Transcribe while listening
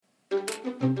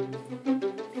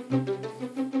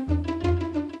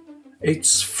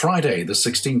It's Friday, the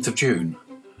 16th of June.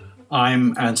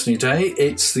 I'm Anthony Day,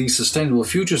 it's the Sustainable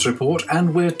Futures Report,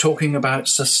 and we're talking about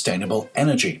sustainable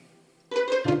energy.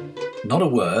 Not a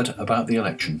word about the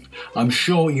election. I'm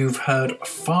sure you've heard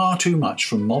far too much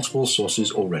from multiple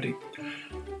sources already.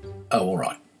 Oh, all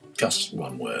right, just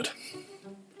one word.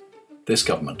 This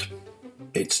government.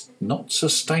 It's not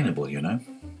sustainable, you know.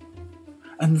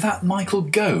 And that Michael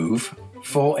Gove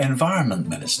for Environment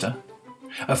Minister,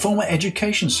 a former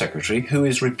Education Secretary who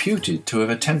is reputed to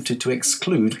have attempted to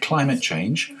exclude climate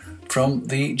change from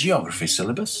the geography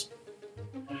syllabus.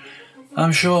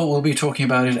 I'm sure we'll be talking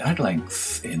about it at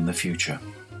length in the future.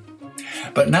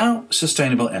 But now,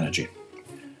 sustainable energy.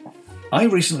 I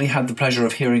recently had the pleasure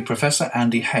of hearing Professor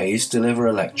Andy Hayes deliver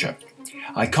a lecture.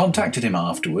 I contacted him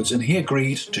afterwards and he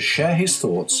agreed to share his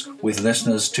thoughts with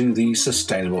listeners to the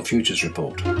Sustainable Futures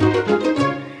Report.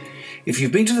 If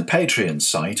you've been to the Patreon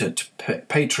site at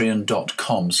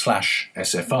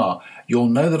patreon.com/SFR, you'll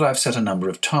know that I've set a number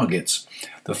of targets.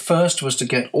 The first was to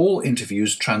get all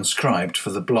interviews transcribed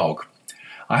for the blog.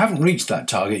 I haven't reached that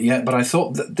target yet, but I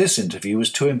thought that this interview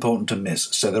was too important to miss,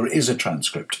 so there is a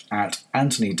transcript at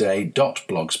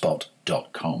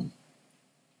anthonyday.blogspot.com.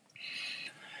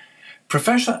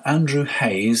 Professor Andrew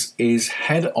Hayes is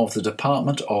head of the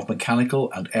Department of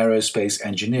Mechanical and Aerospace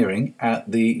Engineering at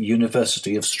the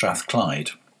University of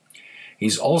Strathclyde.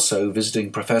 He's also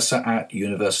visiting professor at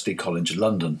University College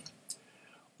London.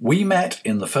 We met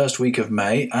in the first week of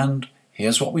May, and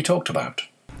here's what we talked about.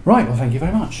 Right, well, thank you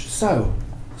very much. So,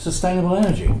 sustainable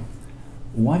energy.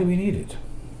 Why do we need it?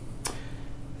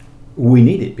 We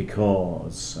need it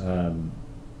because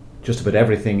just about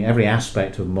everything, every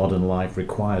aspect of modern life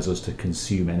requires us to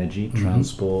consume energy.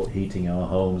 Transport, heating our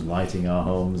homes, lighting our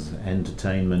homes,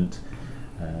 entertainment.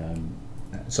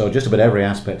 So just about every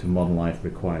aspect of modern life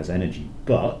requires energy.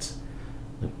 But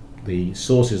the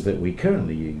sources that we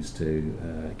currently use to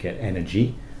get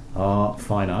energy are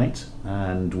finite,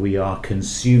 and we are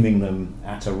consuming them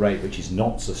at a rate which is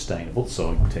not sustainable.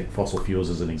 So take fossil fuels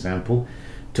as an example.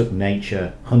 It took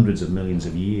nature hundreds of millions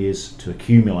of years to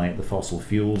accumulate the fossil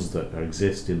fuels that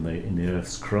exist in the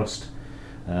Earth's crust,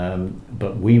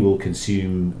 but we will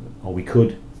consume, or we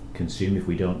could consume, if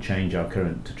we don't change our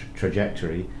current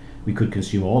trajectory, we could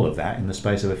consume all of that in the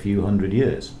space of a few hundred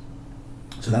years.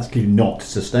 So that's clearly not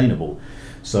sustainable.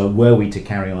 So were we to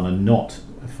carry on and not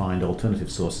find alternative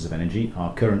sources of energy,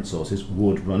 our current sources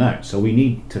would run out. So we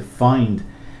need to find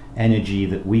energy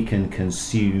that we can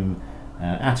consume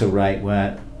at a rate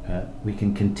where we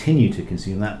can continue to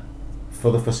consume that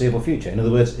for the foreseeable future. In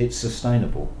other words, it's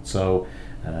sustainable. So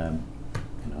a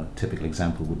typical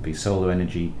example would be solar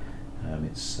energy.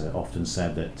 It's often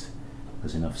said that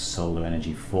there's enough solar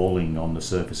energy falling on the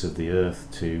surface of the Earth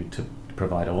to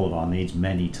provide all of our needs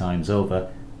many times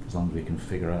over, as long as we can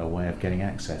figure out a way of getting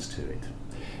access to it.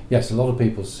 Yes, a lot of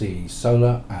people see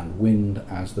solar and wind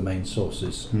as the main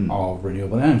sources of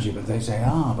renewable energy, but they say,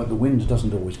 but the wind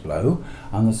doesn't always blow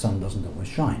and the sun doesn't always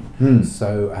shine.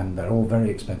 So, and they're all very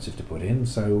expensive to put in,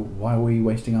 so why are we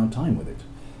wasting our time with it?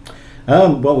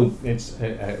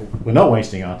 We're not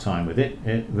wasting our time with it.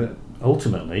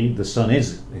 Ultimately, the sun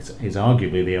is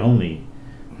arguably the only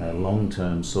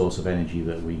long-term source of energy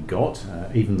that we got.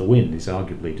 Even the wind is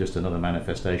arguably just another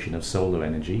manifestation of solar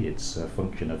energy. It's a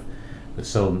function of the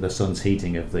sun's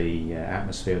heating of the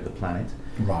atmosphere of the planet.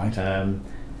 Right.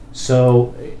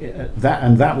 So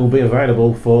that will be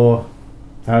available for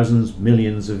thousands,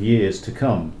 millions of years to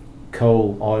come.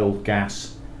 Coal, oil,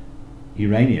 gas,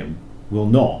 uranium will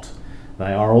not.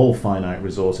 They are all finite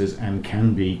resources and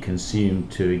can be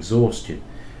consumed to exhaustion.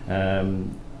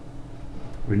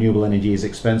 Renewable energy is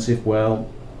expensive. Well,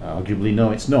 arguably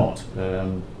no, it's not.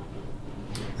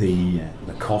 The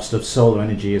cost of solar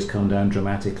energy has come down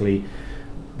dramatically.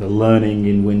 The learning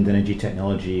in wind energy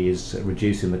technology is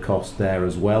reducing the cost there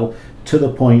as well, to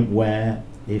the point where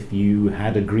if you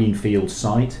had a greenfield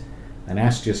site and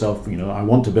asked yourself, I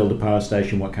want to build a power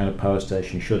station, what kind of power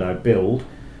station should I build?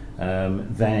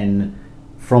 Then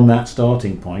from that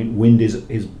starting point, wind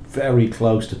is very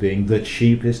close to being the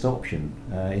cheapest option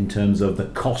in terms of the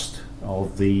cost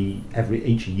of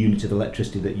each unit of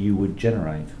electricity that you would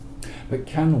generate. But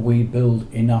can we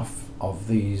build enough of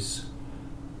these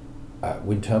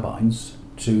wind turbines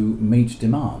to meet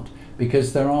demand?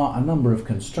 Because there are a number of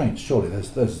constraints. Surely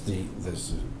there's a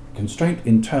constraint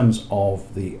in terms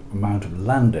of the amount of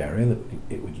land area that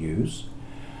it would use.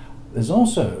 There's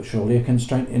also surely a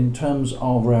constraint in terms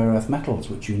of rare earth metals,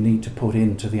 which you need to put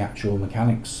into the actual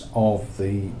mechanics of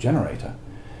the generator.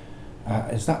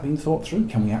 Has that been thought through?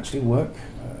 Can we actually work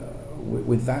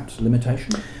with that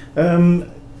limitation?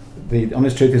 The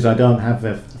honest truth is I don't have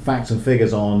the facts and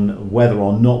figures on whether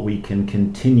or not we can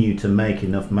continue to make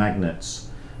enough magnets,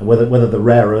 and whether the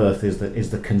rare earth is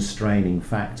the constraining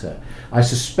factor. I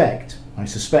suspect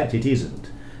it isn't,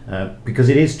 because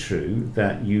it is true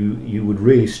that you would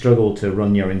really struggle to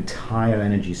run your entire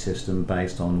energy system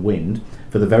based on wind,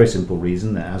 for the very simple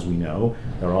reason that, as we know,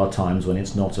 there are times when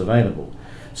it's not available.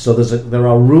 So there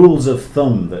are rules of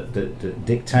thumb that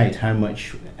dictate how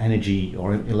much energy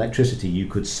or electricity you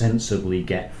could sensibly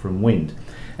get from wind,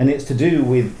 and it's to do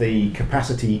with the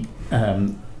capacity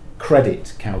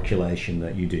credit calculation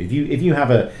that you do. If you have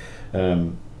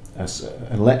an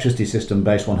electricity system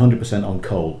based 100% on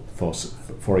coal,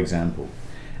 for example,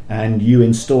 and you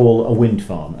install a wind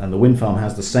farm, and the wind farm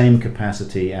has the same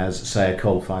capacity as, say, a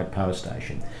coal-fired power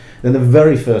station, then the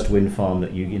very first wind farm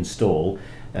that you install,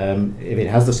 if it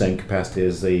has the same capacity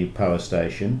as the power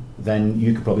station, then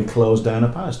you could probably close down a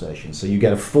power station. So you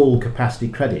get a full capacity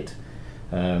credit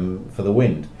for the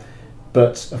wind.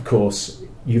 But of course,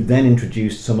 you've then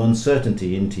introduced some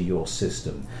uncertainty into your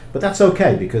system. But that's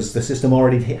okay, because the system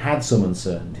already had some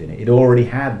uncertainty in it. It already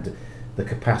had the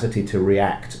capacity to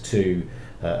react to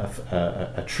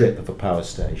a trip of a power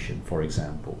station, for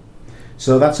example.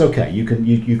 So that's okay. You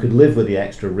could live with the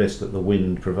extra risk that the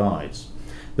wind provides.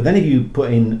 But then if you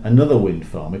put in another wind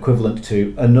farm equivalent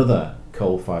to another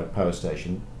coal-fired power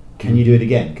station, can you do it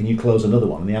again? Can you close another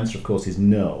one? And the answer, of course, is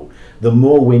no. The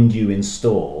more wind you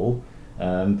install,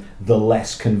 the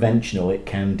less conventional it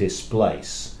can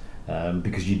displace,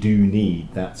 because you do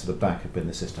need that sort of backup in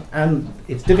the system. And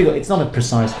it's difficult. It's not a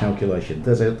precise calculation.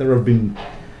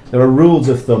 There are rules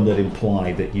of thumb that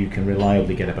imply that you can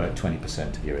reliably get about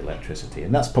 20% of your electricity,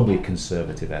 and that's probably a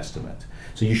conservative estimate.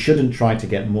 So you shouldn't try to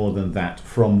get more than that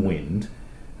from wind,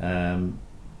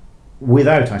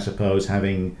 without, I suppose,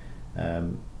 having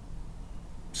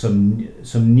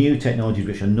some new technologies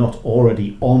which are not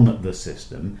already on the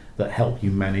system that help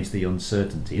you manage the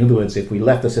uncertainty. In other words, if we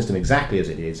left the system exactly as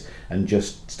it is and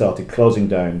just started closing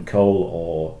down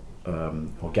coal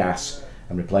or gas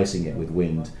and replacing it with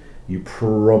wind, you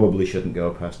probably shouldn't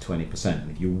go past 20%.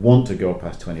 And if you want to go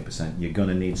past 20%, you're going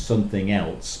to need something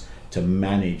else to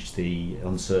manage the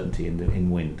uncertainty in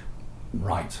wind.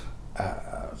 Right.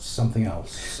 Something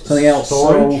else.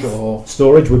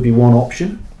 Storage would be one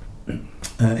option.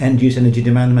 End-use energy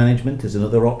demand management is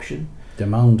another option.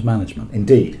 Demand management.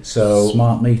 Indeed. So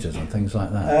smart meters and things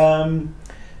like that.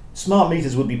 Smart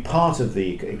meters would be part of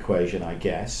the equation, I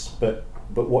guess. But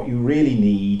what you really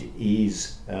need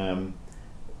is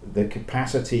the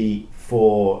capacity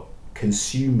for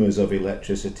consumers of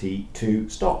electricity to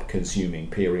stop consuming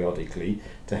periodically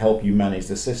to help you manage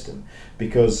the system.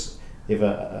 Because if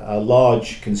a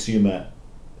large consumer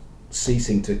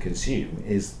ceasing to consume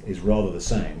is rather the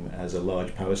same as a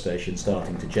large power station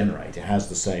starting to generate, it has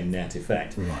the same net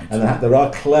effect. Right. And there are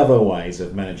clever ways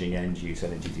of managing end-use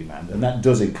energy demand, and that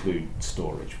does include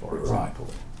storage, for example.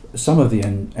 Right. Some of the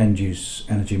end-use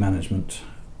energy management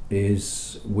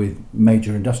is with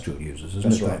major industrial users,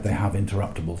 isn't it? Right. They have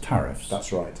interruptible tariffs.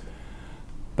 That's right.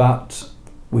 But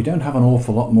we don't have an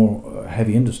awful lot more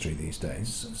heavy industry these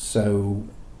days, so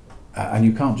and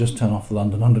you can't just turn off the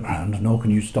London Underground, nor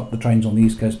can you stop the trains on the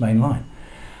East Coast Main Line.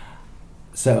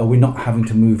 So are we not having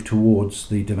to move towards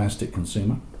the domestic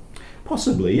consumer?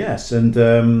 Possibly, yes. And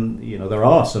there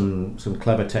are some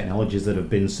clever technologies that have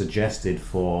been suggested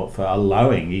for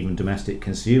allowing even domestic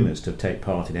consumers to take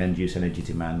part in end-use energy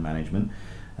demand management.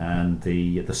 And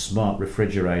the smart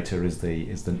refrigerator is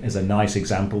a nice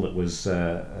example that was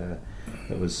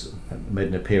made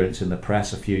an appearance in the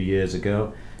press a few years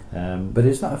ago. But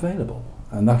is that available?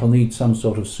 And that'll need some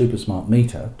sort of super smart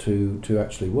meter to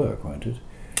actually work, won't it?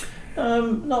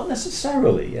 Not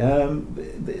necessarily.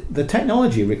 The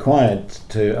technology required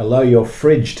to allow your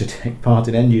fridge to take part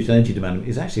in end-use energy demand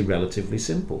is actually relatively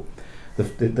simple.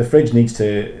 The fridge needs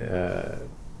to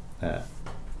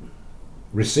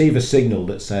receive a signal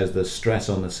that says there's stress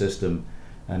on the system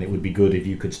and it would be good if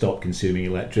you could stop consuming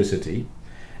electricity.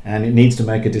 And it needs to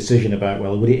make a decision about,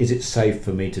 well, is it safe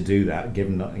for me to do that,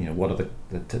 given that,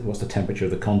 what's the temperature of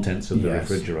the contents of the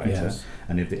refrigerator, yes.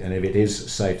 and if it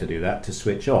is safe to do that, to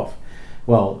switch off.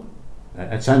 Well,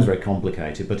 it sounds very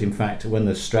complicated, but in fact, when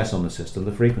there's stress on the system,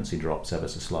 the frequency drops ever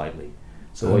so slightly.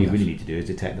 So all you really need to do is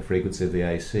detect the frequency of the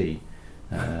AC.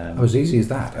 As easy as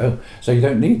that. Oh, so you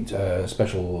don't need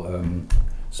special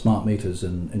smart meters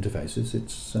and interfaces.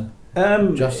 It's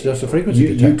just a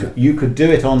frequency detector. You could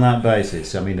do it on that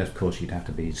basis. I mean, of course, you'd have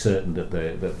to be certain that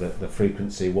the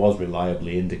frequency was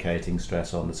reliably indicating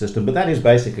stress on the system. But that is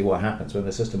basically what happens when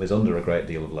the system is under a great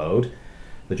deal of load.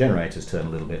 the generators turn a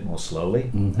little bit more slowly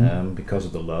because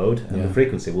of the load, and the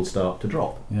frequency will start to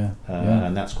drop.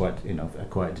 And that's quite a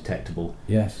quite detectable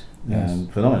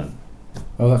phenomenon.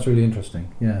 Oh, that's really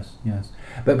interesting. Yes.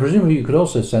 But presumably you could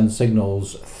also send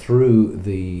signals through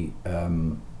the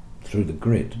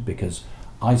grid, because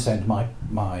I send my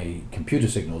computer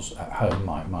signals at home,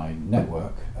 my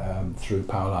network, through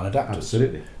power line adapters.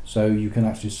 Absolutely. So you can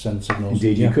actually send signals.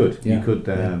 Indeed, you could. You could.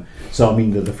 So I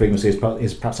mean, the frequency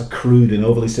is perhaps a crude and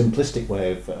overly simplistic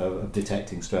way of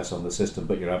detecting stress on the system,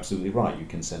 but you're absolutely right. You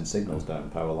can send signals down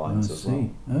power lines as well.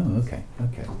 Oh, okay.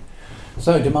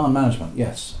 So demand management,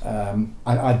 yes.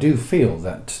 I do feel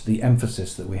that the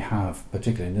emphasis that we have,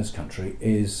 particularly in this country,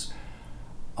 is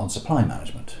on supply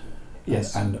management.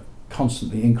 Yes. And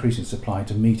constantly increasing supply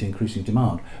to meet increasing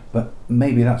demand. But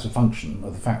maybe that's a function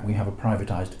of the fact we have a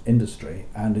privatised industry,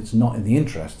 and it's not in the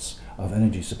interests of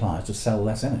energy suppliers to sell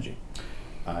less energy.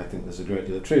 I think there's a great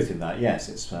deal of truth in that. Yes,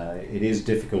 it is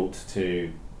difficult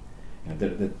to.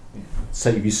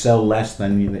 Say if you sell less,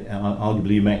 then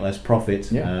arguably you make less profit,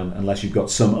 unless you've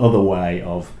got some other way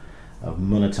of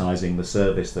monetising the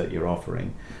service that you're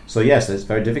offering. So yes, it's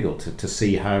very difficult to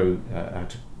see how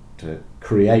to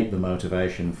create the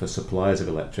motivation for suppliers of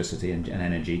electricity and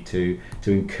energy to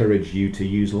encourage you to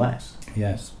use less.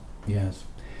 Yes.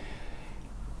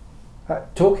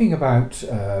 Talking about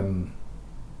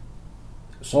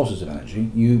sources of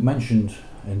energy, you mentioned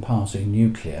in passing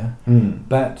nuclear,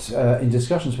 but in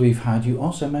discussions we've had, you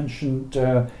also mentioned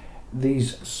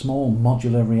these small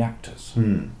modular reactors,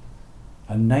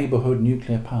 a neighbourhood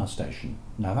nuclear power station.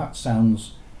 Now that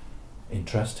sounds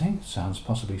interesting, sounds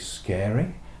possibly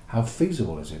scary. How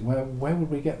feasible is it? Where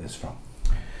would we get this from?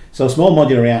 So a small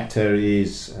modular reactor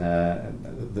is,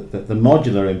 the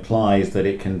modular implies that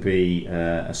it can be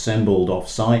assembled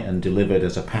off-site and delivered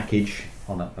as a package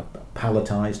on a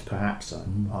palletized, perhaps,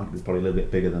 arguably probably a little bit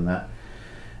bigger than that.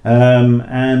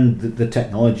 And the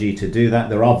technology to do that,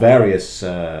 there are various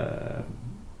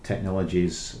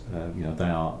technologies. They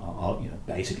are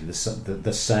basically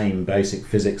the same basic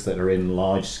physics that are in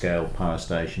large-scale power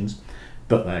stations,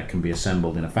 but they can be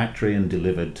assembled in a factory and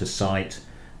delivered to site.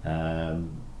 So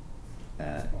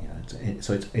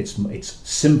it's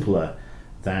simpler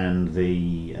than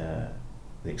the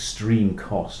extreme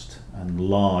cost and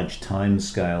large time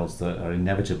scales that are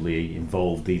inevitably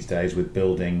involved these days with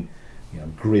building,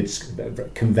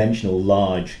 conventional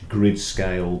large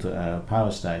grid-scaled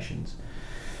power stations.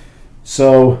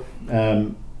 So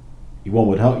one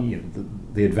would hope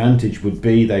the advantage would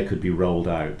be they could be rolled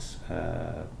out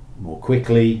more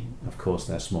quickly. Of course,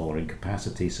 they're smaller in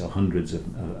capacity, so hundreds of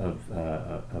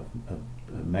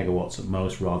megawatts at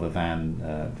most, rather than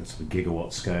the sort of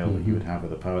gigawatt scale that you would have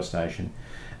with a power station.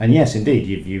 And yes, indeed,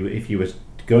 if you were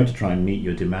going to try and meet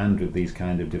your demand with these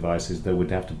kind of devices, there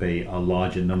would have to be a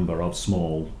larger number of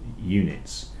small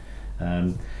units.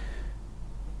 But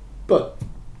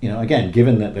again,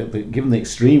 given the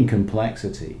extreme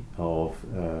complexity of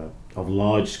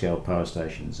large-scale power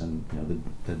stations, and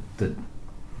the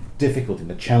difficulty,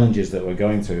 the challenges that we're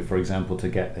going through, for example, to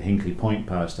get the Hinkley Point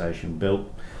power station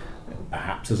built,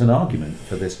 perhaps there's an argument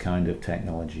for this kind of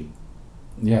technology.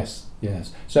 Yes.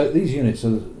 So these units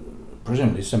are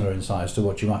presumably similar in size to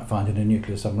what you might find in a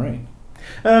nuclear submarine.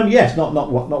 Yes,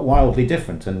 not wildly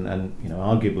different, and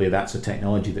arguably that's a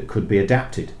technology that could be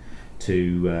adapted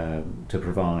to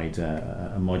provide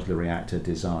a modular reactor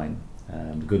design.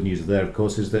 The good news there, of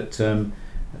course, is that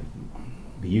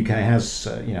the UK has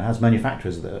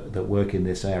manufacturers that work in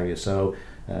this area, so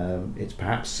it's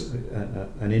perhaps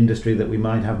an industry that we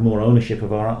might have more ownership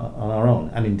of on our own,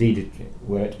 and indeed,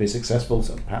 were it to be successful,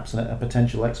 so perhaps a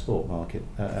potential export market,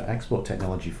 export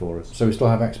technology for us. So we still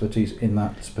have expertise in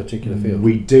that particular field?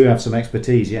 We do have some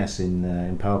expertise, yes,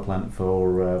 in power plant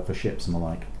for ships and the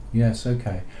like. Yes,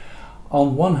 okay.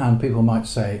 On one hand, people might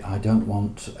say, I don't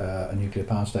want a nuclear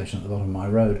power station at the bottom of my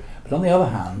road, but on the other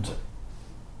hand,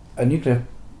 a nuclear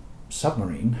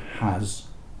submarine has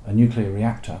a nuclear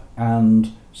reactor,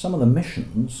 and some of the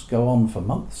missions go on for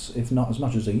months, if not as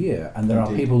much as a year, and there are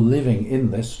people living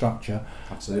in this structure,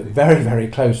 absolutely, very, very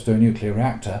close to a nuclear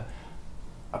reactor,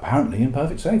 apparently in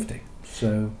perfect safety.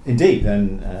 So indeed,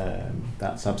 then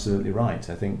that's absolutely right.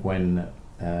 I think when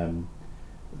the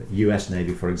US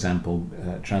Navy, for example,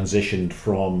 transitioned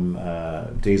from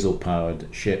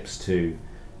diesel-powered ships to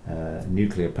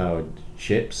nuclear-powered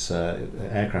ships,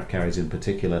 aircraft carriers in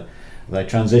particular, they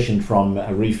transitioned from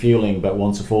refueling but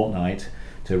once a fortnight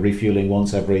to refueling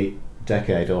once every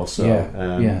decade or so.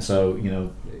 Yes. So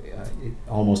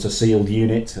almost a sealed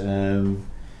unit,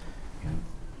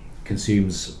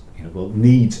 consumes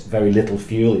needs very little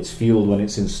fuel. It's fueled when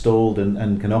it's installed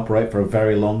and can operate for a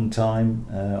very long time.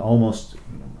 Almost,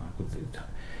 I would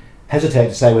hesitate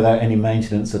to say without any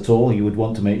maintenance at all. You would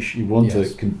want to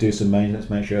to do some maintenance,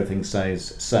 make sure everything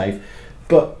stays safe.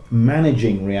 But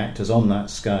managing reactors on that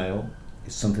scale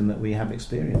is something that we have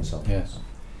experience of. Yes,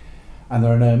 and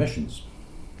there are no emissions.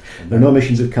 There are no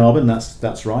emissions of carbon.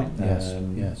 That's right. Yes,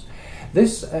 yes.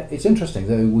 This it's interesting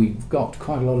though. We've got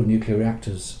quite a lot of nuclear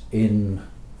reactors in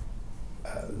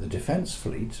the defence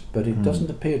fleet, but it doesn't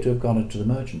appear to have gone into the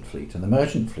merchant fleet. And the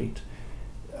merchant fleet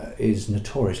is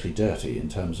notoriously dirty in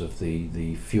terms of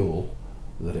the fuel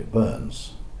that it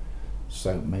burns.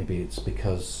 So maybe it's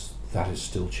because that is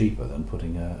still cheaper than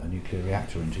putting a nuclear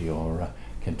reactor into your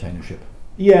container ship.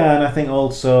 Yeah, and I think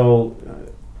also,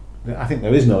 I think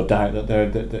there is no doubt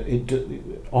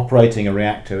that operating a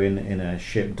reactor in a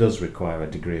ship does require a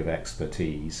degree of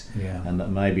expertise, and that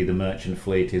maybe the merchant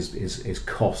fleet is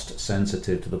cost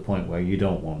sensitive to the point where you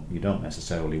don't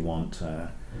necessarily want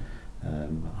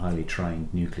highly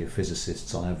trained nuclear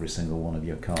physicists on every single one of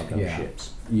your cargo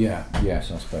ships. Yeah,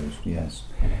 yes, I suppose, yes.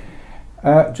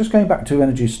 Just going back to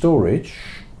energy storage,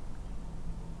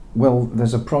 well,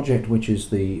 there's a project which is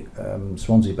the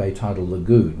Swansea Bay Tidal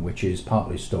Lagoon, which is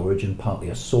partly storage and partly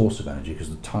a source of energy because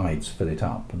the tides fill it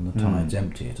up and the tides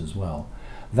empty it as well.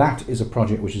 That is a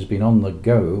project which has been on the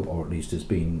go, or at least has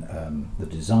been, the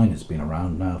design has been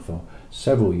around now for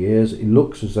several years. It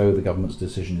looks as though the government's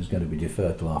decision is going to be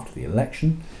deferred till after the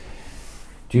election.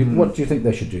 What do you think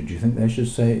they should do? Do you think they should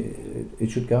say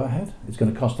it should go ahead? It's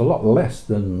going to cost a lot less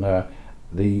than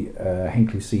the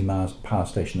Hinkley C power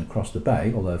station across the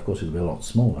bay, although of course it'll be a lot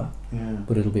smaller,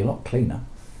 but it'll be a lot cleaner.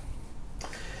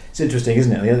 It's interesting,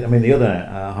 isn't it? I mean, the other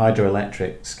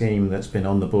hydroelectric scheme that's been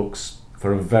on the books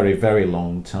for a very, very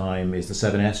long time is the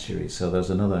Severn Estuary. So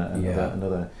there's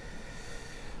another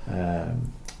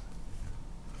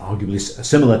arguably a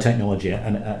similar technology,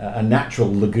 a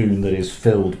natural lagoon that is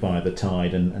filled by the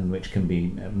tide and which can be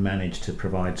managed to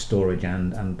provide storage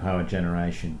and power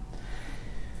generation.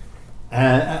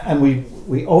 And we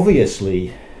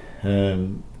obviously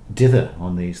dither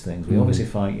on these things. We obviously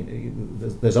find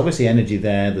there's obviously energy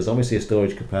there. There's obviously a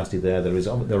storage capacity there.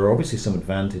 There are obviously some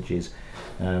advantages,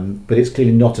 but it's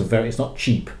clearly it's not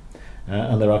cheap,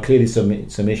 and there are clearly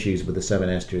some issues with the Severn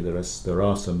Estuary. There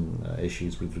are some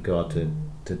issues with regard to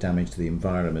damage to the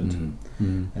environment.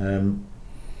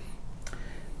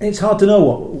 It's hard to know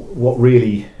what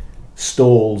really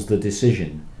stalls the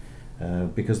decision.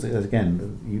 Because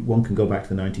again, one can go back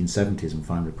to the 1970s and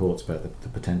find reports about the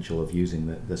potential of using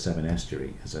the Severn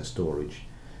Estuary as a storage,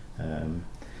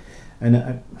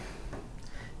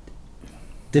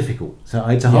 difficult. So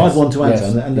it's a hard one to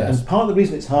answer, and part of the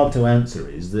reason it's hard to answer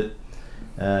is that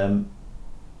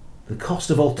the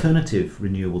cost of alternative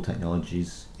renewable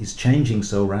technologies is changing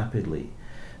so rapidly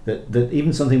that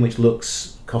even something which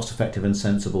looks cost effective and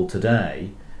sensible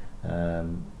today.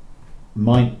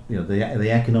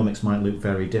 The economics might look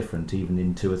very different even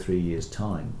in 2 or 3 years'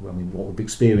 time. I mean, what we've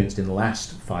experienced in the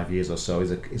last 5 years or so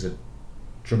is a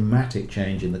dramatic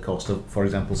change in the cost of, for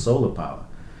example, solar power.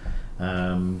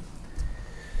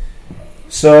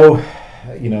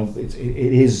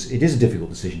 It is a difficult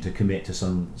decision to commit to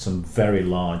some very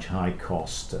large, high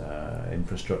cost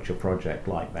infrastructure project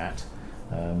like that.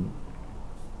 And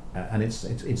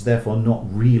it's therefore not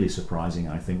really surprising,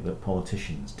 I think, that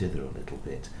politicians dither a little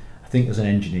bit. I think as an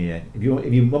engineer, if you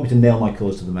want me to nail my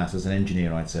colours to the mast, as an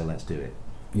engineer, I'd say let's do it.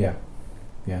 Yeah.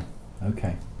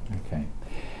 Okay.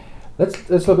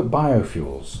 Let's look at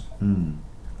biofuels.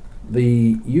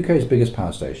 The UK's biggest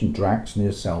power station, Drax,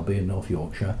 near Selby in North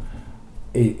Yorkshire,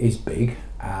 is big,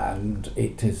 and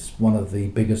it is one of the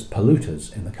biggest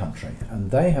polluters in the country.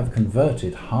 And they have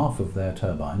converted half of their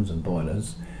turbines and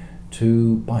boilers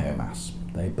to biomass.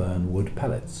 They burn wood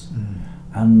pellets.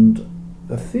 And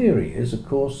the theory is, of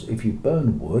course, if you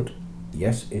burn wood,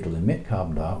 yes, it'll emit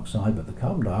carbon dioxide, but the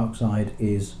carbon dioxide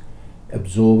is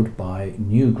absorbed by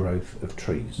new growth of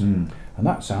trees. And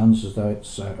that sounds as though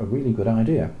it's a really good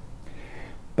idea.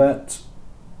 But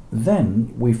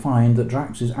then we find that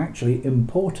Drax is actually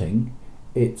importing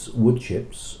its wood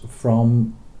chips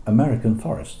from American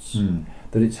forests,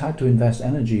 that it's had to invest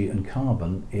energy and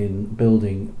carbon in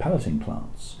building pelleting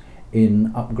plants,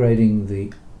 in upgrading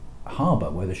the harbour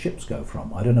where the ships go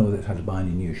from. I don't know whether it's had to buy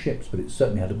any new ships, but it's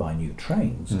certainly had to buy new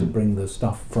trains to bring the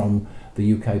stuff from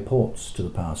the UK ports to the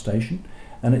power station,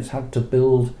 and it's had to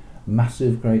build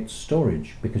massive great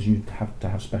storage because you have to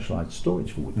have specialised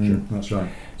storage for wood chips. That's right.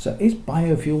 So is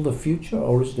biofuel the future,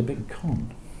 or is it a big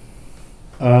con?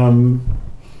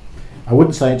 I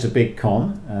wouldn't say it's a big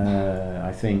con.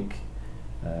 I think,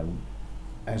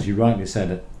 as you rightly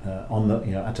said, on the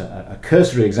at a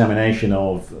cursory examination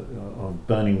of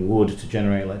burning wood to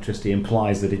generate electricity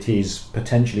implies that it is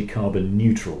potentially carbon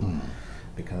neutral,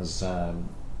 because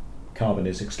carbon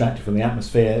is extracted from the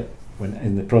atmosphere when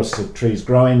in the process of trees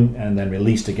growing, and then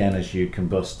released again as you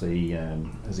combust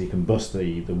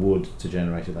the wood to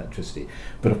generate electricity.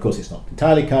 But of course, it's not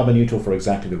entirely carbon neutral for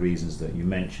exactly the reasons that you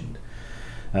mentioned.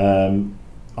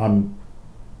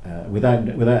 Without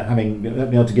being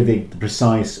able to give the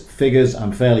precise figures,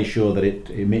 I'm fairly sure that it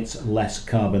emits less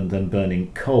carbon than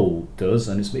burning coal does,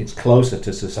 and it's closer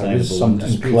to sustainable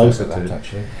and closer to that,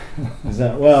 actually. Is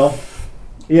that well?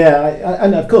 Yeah,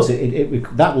 and of course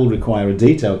that will require a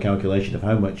detailed calculation of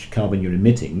how much carbon you're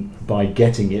emitting by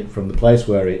getting it from the place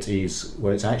where it's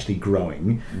actually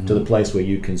growing to the place where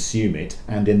you consume it,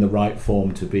 and in the right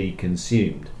form to be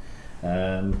consumed.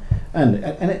 And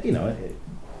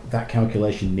that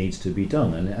calculation needs to be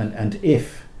done, and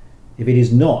if it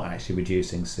is not actually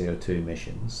reducing CO2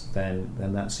 emissions, then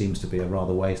that seems to be a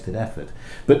rather wasted effort.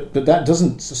 But that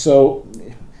doesn't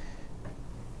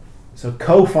So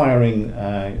co-firing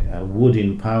wood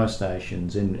in power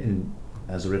stations in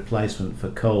as a replacement for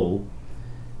coal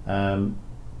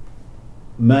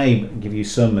may give you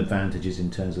some advantages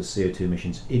in terms of CO2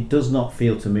 emissions. It does not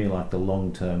feel to me like the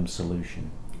long-term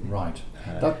solution. Right.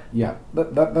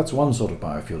 That's one sort of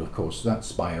biofuel, of course.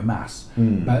 That's biomass.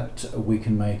 But we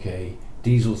can make a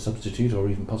diesel substitute, or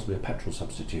even possibly a petrol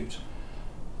substitute.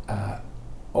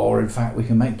 Or in fact, we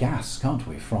can make gas, can't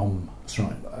we, from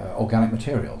organic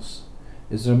materials?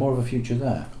 Is there more of a future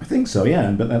there? I think so,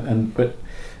 yeah. But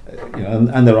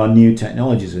there are new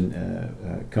technologies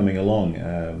coming along.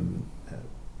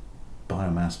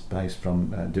 Biomass based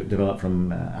from developed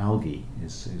from algae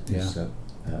is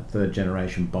third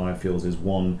generation biofuels is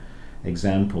one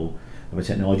example of a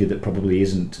technology that probably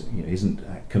isn't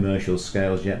at commercial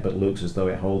scales yet, but looks as though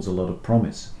it holds a lot of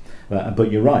promise.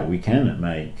 But you're right, we can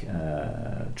make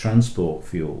transport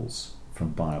fuels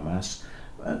from biomass,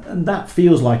 and that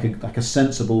feels like a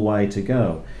sensible way to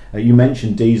go. You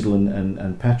mentioned diesel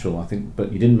and petrol, I think,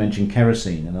 but you didn't mention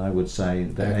kerosene, and I would say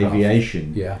that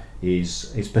aviation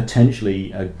is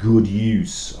potentially a good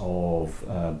use of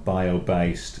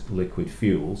bio-based liquid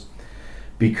fuels,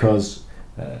 because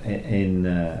if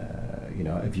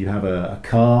you have a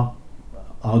car,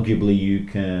 arguably you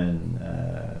can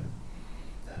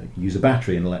use a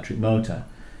battery and electric motor,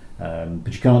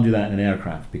 but you can't do that in an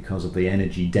aircraft because of the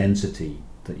energy density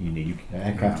that you need.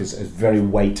 Aircraft is very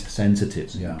weight sensitive,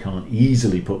 so you can't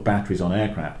easily put batteries on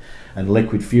aircraft, and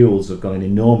liquid fuels have got an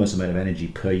enormous amount of energy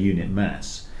per unit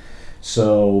mass,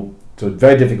 so it's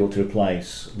very difficult to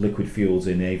replace liquid fuels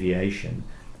in aviation.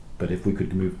 But if we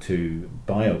could move to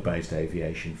bio-based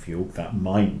aviation fuel, that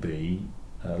might be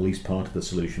at least part of the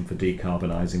solution for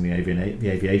decarbonising the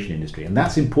aviation industry, and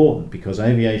that's important because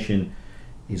aviation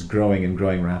is growing and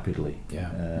growing rapidly.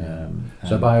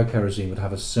 So biokerosene would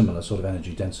have a similar sort of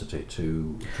energy density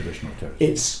to traditional kerosene.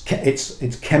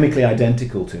 It's chemically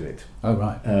identical to it. Oh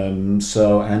right. And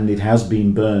it has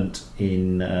been burnt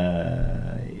in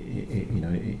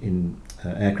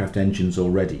aircraft engines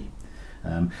already.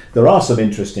 There are some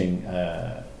interesting.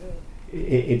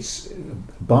 It's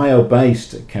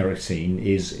bio-based kerosene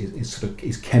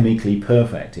is chemically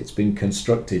perfect. It's been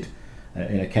constructed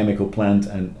in a chemical plant,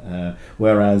 and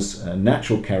whereas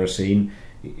natural kerosene,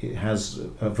 it has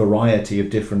a variety of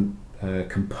different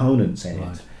components in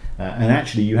it, and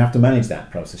actually you have to manage that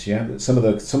process. You have some of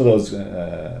those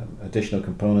additional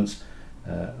components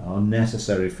are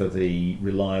necessary for the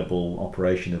reliable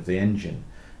operation of the engine.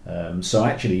 So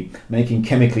actually, making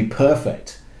chemically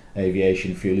perfect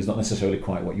aviation fuel is not necessarily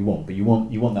quite what you want, but you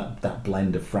want that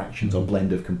blend of fractions or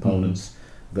blend of components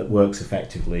that works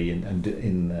effectively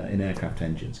in aircraft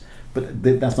engines. But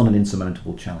that's not an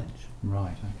insurmountable challenge.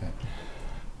 Right. Okay.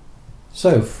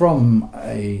 So, from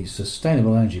a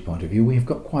sustainable energy point of view, we've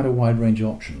got quite a wide range of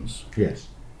options. Yes.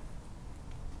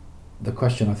 The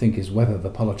question, I think, is whether the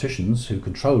politicians who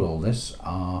control all this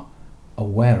are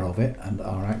aware of it and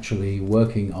are actually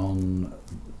working on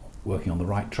the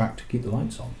right track to keep the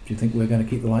lights on. Do you think we're going to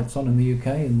keep the lights on in the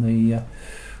UK in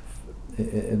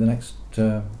the next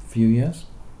few years?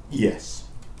 Yes.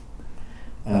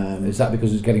 Is that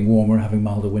because it's getting warmer and having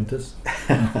milder winters?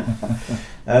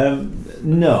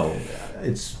 No,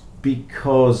 it's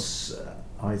because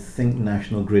I think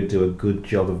National Grid do a good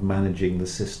job of managing the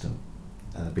system.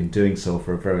 They've been doing so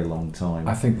for a very long time.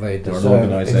 I think they deserve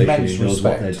an organisation immense who knows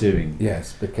respect. what they're doing.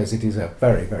 Yes, because it is a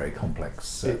very, very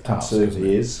complex it task.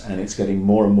 Absolutely is, and it's getting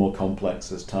more and more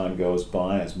complex as time goes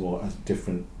by, as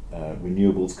different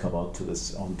renewables come onto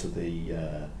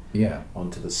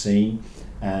the scene,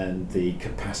 and the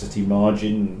capacity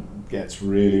margin gets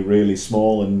really, really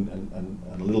small and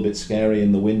a little bit scary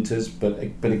in the winters. But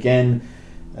again,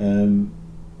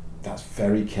 that's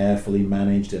very carefully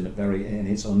managed and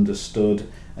it's understood.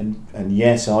 And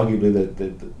yes, arguably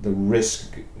the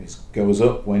risk goes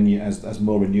up as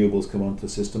more renewables come onto the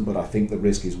system. But I think the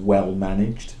risk is well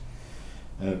managed.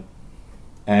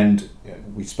 And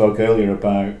we spoke earlier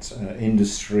about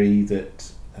industry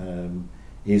that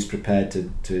is prepared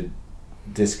to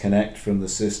disconnect from the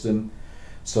system.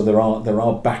 So there are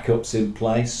backups in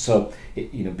place. So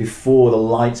before the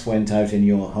lights went out in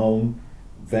your home,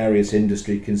 various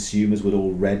industry consumers would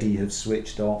already have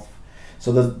switched off.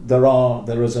 So there are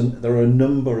a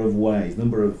number of ways,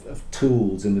 number of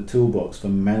tools in the toolbox for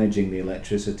managing the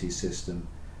electricity system,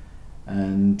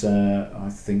 and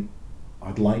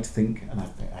I'd like to think, and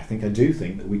I do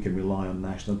think that we can rely on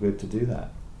National Grid to do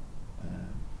that.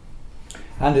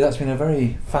 Andy, that's been a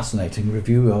very fascinating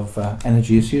review of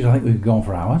energy issues. I think we've gone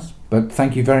for hours, but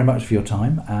thank you very much for your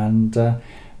time, and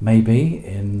maybe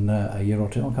in a year or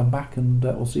two I'll come back and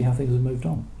we'll see how things have moved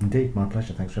on. Indeed, my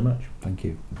pleasure. Thanks very much. Thank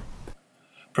you.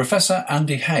 Professor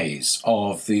Andy Hayes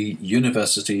of the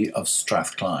University of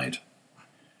Strathclyde.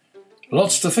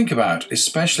 Lots to think about,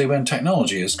 especially when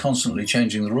technology is constantly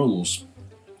changing the rules.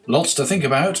 Lots to think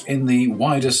about in the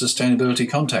wider sustainability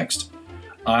context.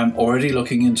 I'm already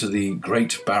looking into the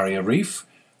Great Barrier Reef,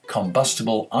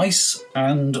 combustible ice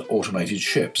and automated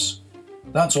ships.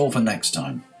 That's all for next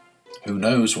time. Who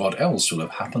knows what else will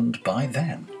have happened by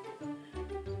then?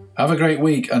 Have a great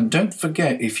week, and don't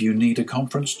forget, if you need a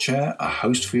conference chair, a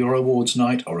host for your awards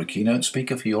night, or a keynote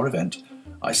speaker for your event,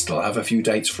 I still have a few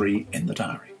dates free in the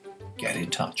diary. Get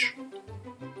in touch.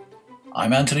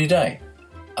 I'm Anthony Day.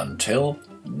 Until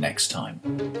next time.